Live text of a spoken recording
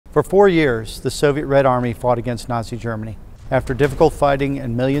For 4 years, the Soviet Red Army fought against Nazi Germany. After difficult fighting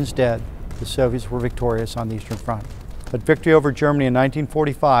and millions dead, the Soviets were victorious on the Eastern Front. But victory over Germany in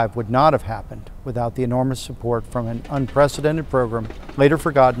 1945 would not have happened without the enormous support from an unprecedented program, later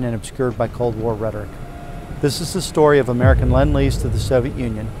forgotten and obscured by Cold War rhetoric. This is the story of American Lend-Lease to the Soviet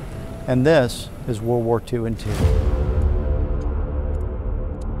Union, and this is World War II in 2.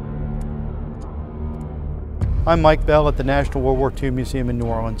 I'm Mike Bell at the National World War II Museum in New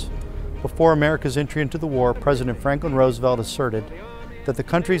Orleans. Before America's entry into the war, President Franklin Roosevelt asserted that the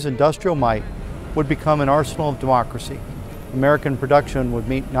country's industrial might would become an arsenal of democracy. American production would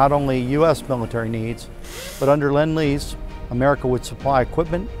meet not only U.S. military needs, but under Lend-Lease, America would supply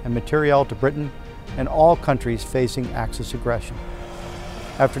equipment and materiel to Britain and all countries facing Axis aggression.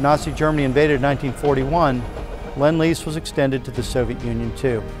 After Nazi Germany invaded in 1941, Lend-Lease was extended to the Soviet Union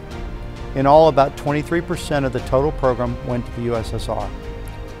too. In all, about 23% of the total program went to the USSR.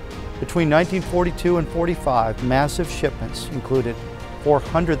 Between 1942 and 45, massive shipments included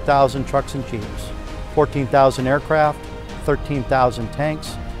 400,000 trucks and jeeps, 14,000 aircraft, 13,000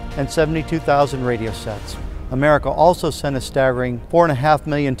 tanks, and 72,000 radio sets. America also sent a staggering 4.5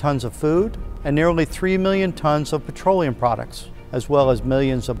 million tons of food and nearly 3 million tons of petroleum products, as well as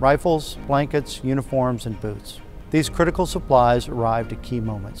millions of rifles, blankets, uniforms, and boots. These critical supplies arrived at key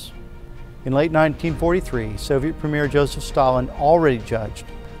moments. In late 1943, Soviet Premier Joseph Stalin already judged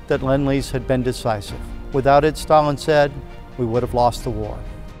that Lend-Lease had been decisive. Without it, Stalin said, we would have lost the war.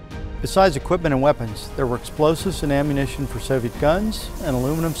 Besides equipment and weapons, there were explosives and ammunition for Soviet guns and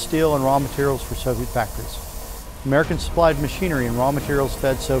aluminum, steel, and raw materials for Soviet factories. Americans supplied machinery and raw materials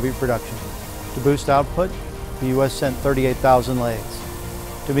fed Soviet production. To boost output, the U.S. sent 38,000 lathes.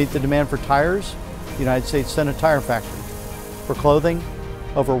 To meet the demand for tires, the United States sent a tire factory. For clothing,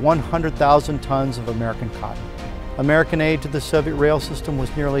 over 100,000 tons of American cotton. American aid to the Soviet rail system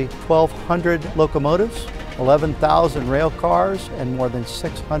was nearly 1,200 locomotives, 11,000 rail cars, and more than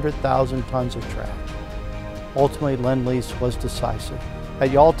 600,000 tons of trash. Ultimately, Lend-Lease was decisive.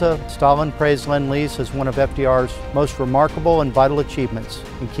 At Yalta, Stalin praised Lend-Lease as one of FDR's most remarkable and vital achievements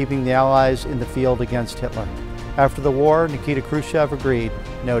in keeping the Allies in the field against Hitler. After the war, Nikita Khrushchev agreed,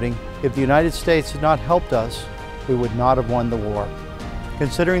 noting, if the United States had not helped us, we would not have won the war.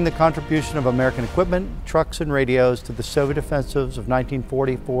 Considering the contribution of American equipment, trucks, and radios to the Soviet offensives of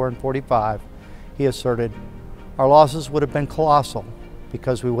 1944 and 45, he asserted, our losses would have been colossal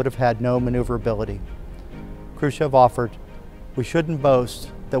because we would have had no maneuverability. Khrushchev offered, we shouldn't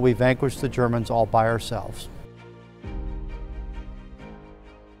boast that we vanquished the Germans all by ourselves.